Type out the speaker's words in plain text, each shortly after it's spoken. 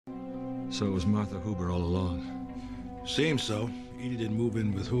So it was Martha Huber all along. Seems so. Edie didn't move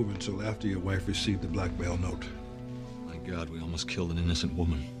in with Hoover until after your wife received the blackmail note. My God, we almost killed an innocent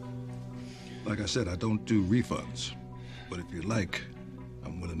woman. Like I said, I don't do refunds. But if you like,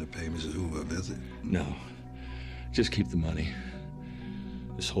 I'm willing to pay Mrs. Hoover a visit. No. Just keep the money.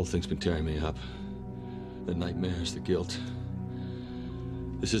 This whole thing's been tearing me up. The nightmares, the guilt.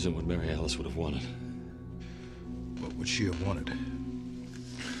 This isn't what Mary Alice would have wanted. What would she have wanted?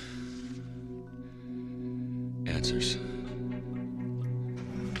 Answers.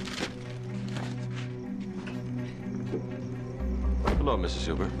 Hello, Mrs.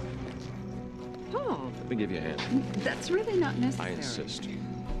 Huber. Oh. Let me give you a hand. That's really not necessary. I insist.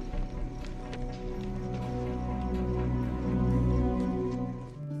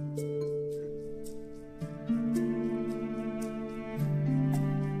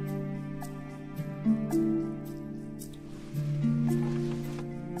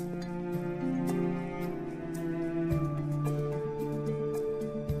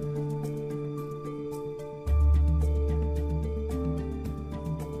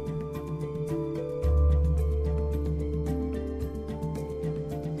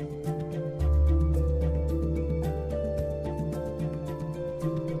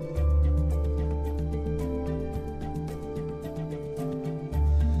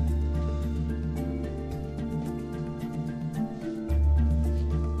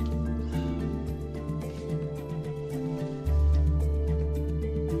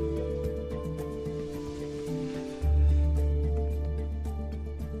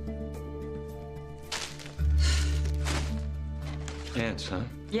 Ants, huh?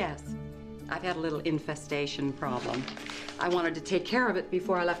 Yes. I've had a little infestation problem. I wanted to take care of it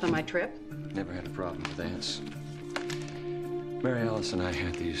before I left on my trip. Never had a problem with ants. Mary Alice and I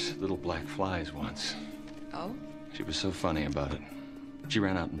had these little black flies once. Oh? She was so funny about it. She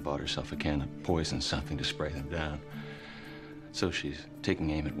ran out and bought herself a can of poison something to spray them down. So she's taking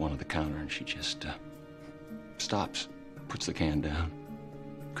aim at one at the counter and she just stops, puts the can down.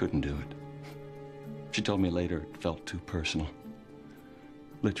 Couldn't do it. She told me later it felt too personal.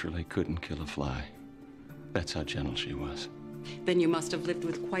 Literally couldn't kill a fly. That's how gentle she was. Then you must have lived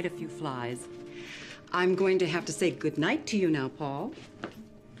with quite a few flies. I'm going to have to say goodnight to you now, Paul.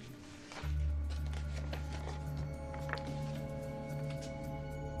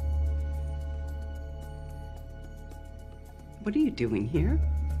 What are you doing here?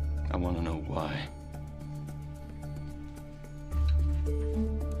 I want to know why.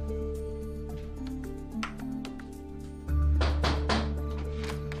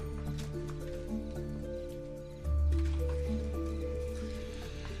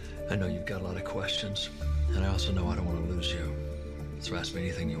 I know you've got a lot of questions, and I also know I don't want to lose you. So ask me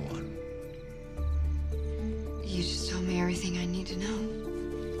anything you want. You just told me everything I need to know.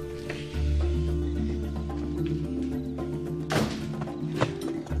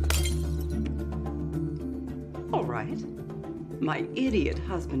 All right. My idiot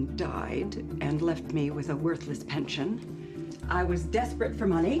husband died and left me with a worthless pension. I was desperate for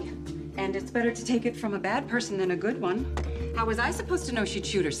money, and it's better to take it from a bad person than a good one. How was I supposed to know she'd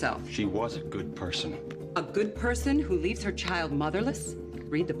shoot herself? She was a good person. A good person who leaves her child motherless?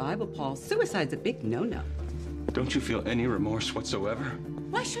 Read the Bible, Paul. Suicide's a big no-no. Don't you feel any remorse whatsoever?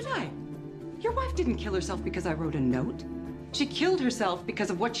 Why should I? Your wife didn't kill herself because I wrote a note. She killed herself because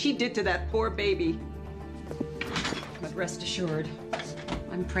of what she did to that poor baby. But rest assured,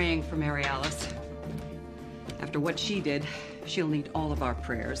 I'm praying for Mary Alice. After what she did, she'll need all of our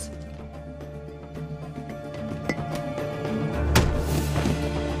prayers.